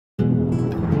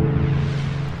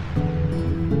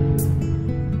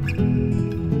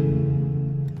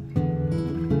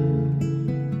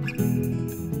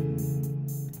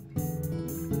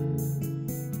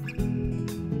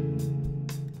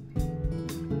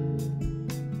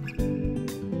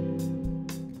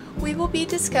we will be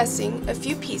discussing a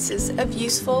few pieces of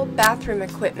useful bathroom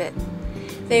equipment.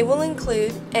 They will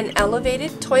include an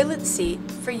elevated toilet seat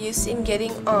for use in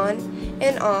getting on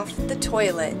and off the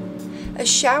toilet, a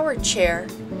shower chair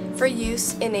for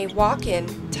use in a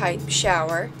walk-in type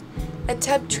shower, a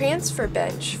tub transfer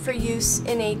bench for use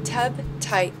in a tub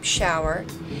type shower,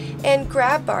 and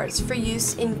grab bars for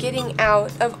use in getting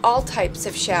out of all types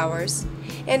of showers,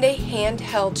 and a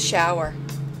handheld shower.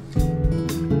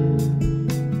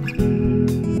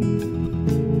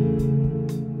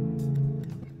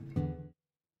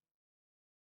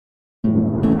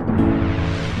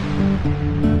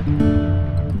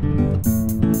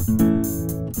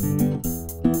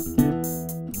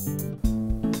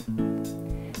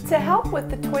 To help with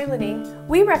the toileting,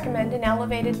 we recommend an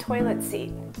elevated toilet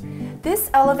seat. This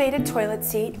elevated toilet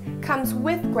seat comes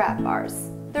with grab bars.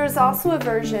 There is also a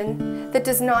version that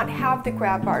does not have the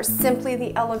grab bars, simply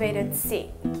the elevated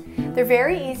seat. They're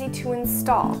very easy to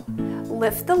install.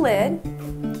 Lift the lid,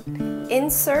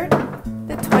 insert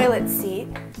the toilet seat,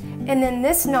 and then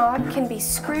this knob can be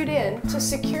screwed in to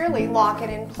securely lock it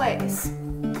in place.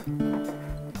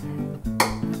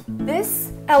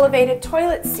 This elevated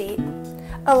toilet seat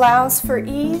allows for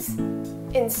ease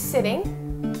in sitting.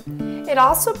 It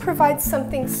also provides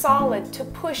something solid to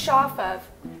push off of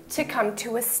to come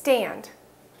to a stand.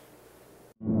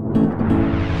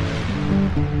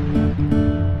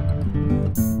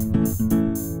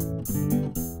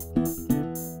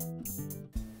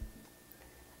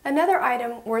 Another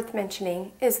item worth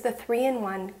mentioning is the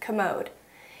 3-in-1 commode.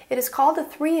 It is called a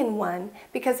 3-in-1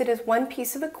 because it is one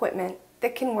piece of equipment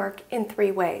that can work in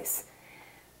 3 ways: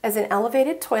 as an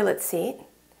elevated toilet seat,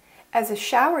 as a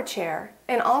shower chair,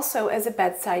 and also as a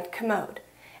bedside commode.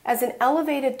 As an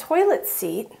elevated toilet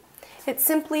seat, it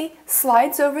simply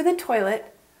slides over the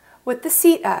toilet with the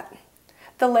seat up.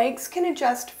 The legs can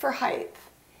adjust for height.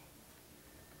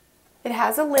 It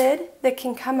has a lid that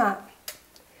can come up.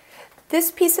 This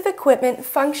piece of equipment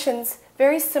functions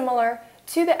very similar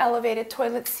to the elevated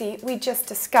toilet seat we just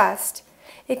discussed.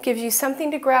 It gives you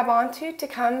something to grab onto to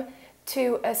come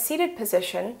to a seated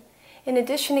position. In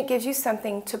addition, it gives you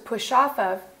something to push off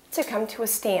of to come to a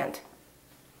stand.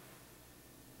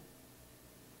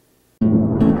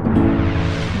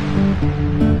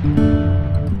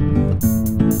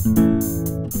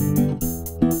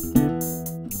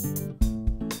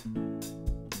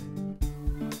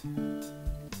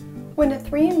 When a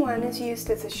 3-in-1 is used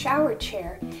as a shower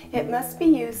chair, it must be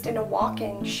used in a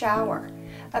walk-in shower.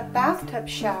 A bathtub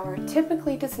shower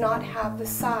typically does not have the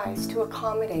size to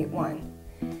accommodate one.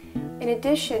 In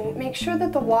addition, make sure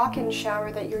that the walk-in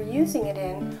shower that you're using it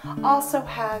in also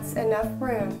has enough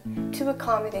room to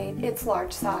accommodate its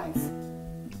large size.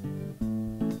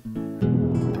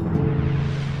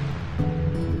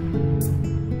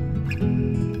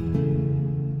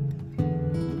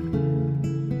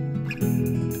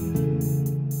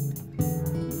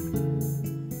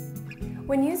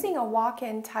 When using a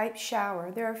walk-in type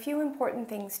shower, there are a few important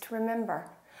things to remember.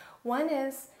 One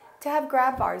is to have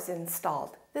grab bars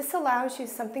installed. This allows you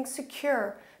something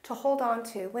secure to hold on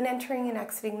to when entering and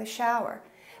exiting the shower.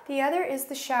 The other is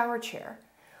the shower chair.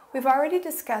 We've already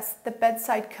discussed the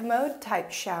bedside commode type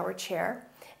shower chair,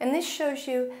 and this shows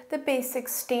you the basic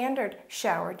standard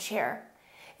shower chair.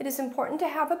 It is important to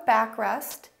have a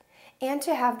backrest and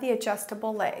to have the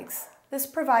adjustable legs. This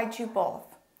provides you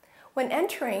both. When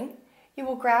entering, you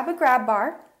will grab a grab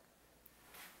bar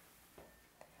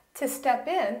to step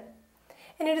in,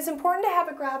 and it is important to have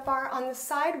a grab bar on the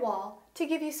side wall to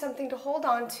give you something to hold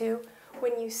on to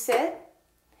when you sit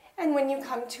and when you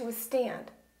come to a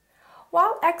stand.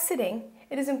 While exiting,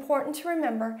 it is important to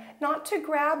remember not to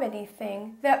grab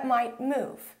anything that might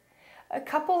move. A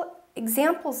couple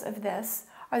examples of this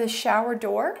are the shower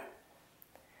door,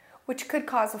 which could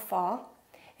cause a fall.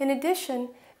 In addition,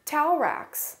 towel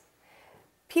racks.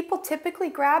 People typically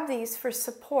grab these for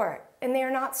support, and they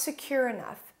are not secure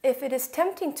enough. If it is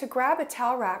tempting to grab a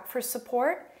towel rack for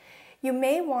support, you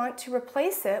may want to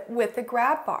replace it with a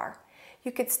grab bar.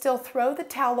 You could still throw the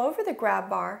towel over the grab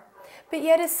bar, but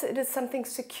yet it is something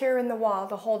secure in the wall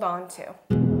to hold on to.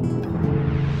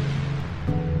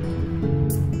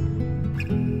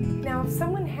 Now, if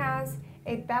someone has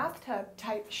a bathtub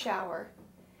type shower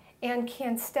and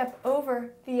can step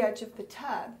over the edge of the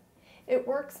tub, it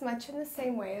works much in the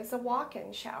same way as a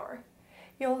walk-in shower.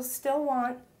 You'll still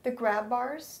want the grab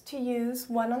bars to use,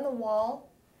 one on the wall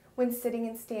when sitting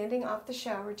and standing off the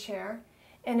shower chair,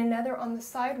 and another on the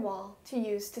side wall to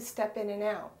use to step in and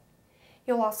out.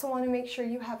 You'll also want to make sure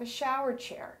you have a shower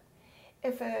chair.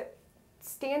 If a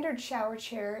standard shower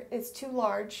chair is too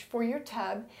large for your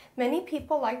tub, many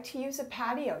people like to use a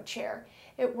patio chair.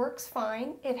 It works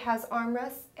fine. It has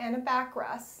armrests and a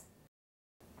backrest.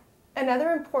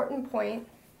 Another important point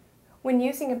when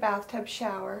using a bathtub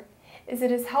shower is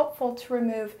it is helpful to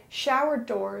remove shower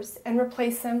doors and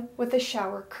replace them with a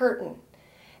shower curtain.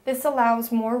 This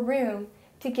allows more room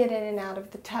to get in and out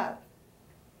of the tub.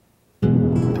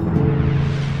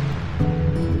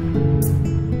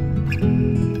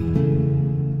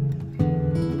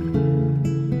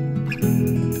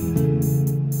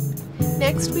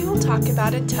 Next, we will talk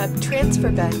about a tub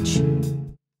transfer bench.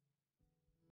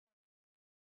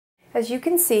 As you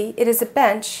can see, it is a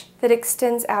bench that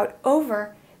extends out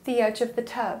over the edge of the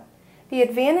tub. The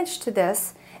advantage to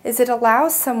this is it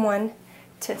allows someone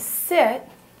to sit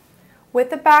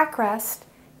with a backrest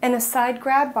and a side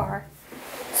grab bar,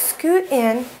 scoot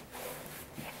in,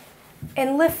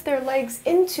 and lift their legs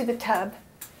into the tub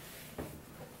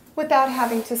without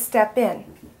having to step in.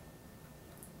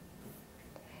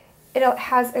 It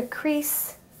has a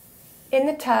crease in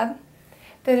the tub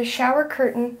that a shower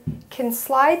curtain can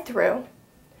slide through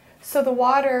so the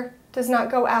water does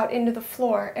not go out into the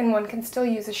floor and one can still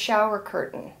use a shower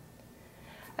curtain.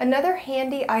 Another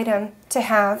handy item to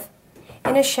have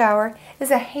in a shower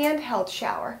is a handheld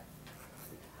shower.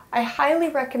 I highly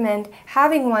recommend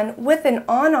having one with an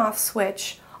on-off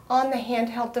switch on the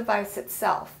handheld device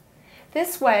itself.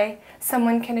 This way,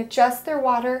 someone can adjust their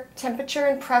water temperature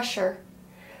and pressure,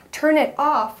 turn it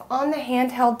off on the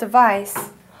handheld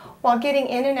device while getting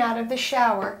in and out of the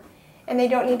shower, and they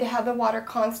don't need to have the water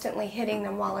constantly hitting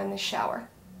them while in the shower.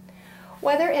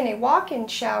 Whether in a walk-in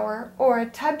shower or a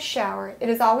tub shower, it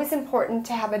is always important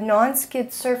to have a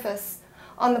non-skid surface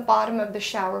on the bottom of the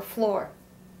shower floor.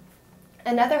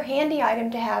 Another handy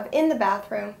item to have in the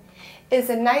bathroom is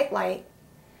a night light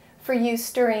for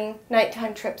use during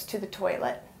nighttime trips to the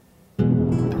toilet.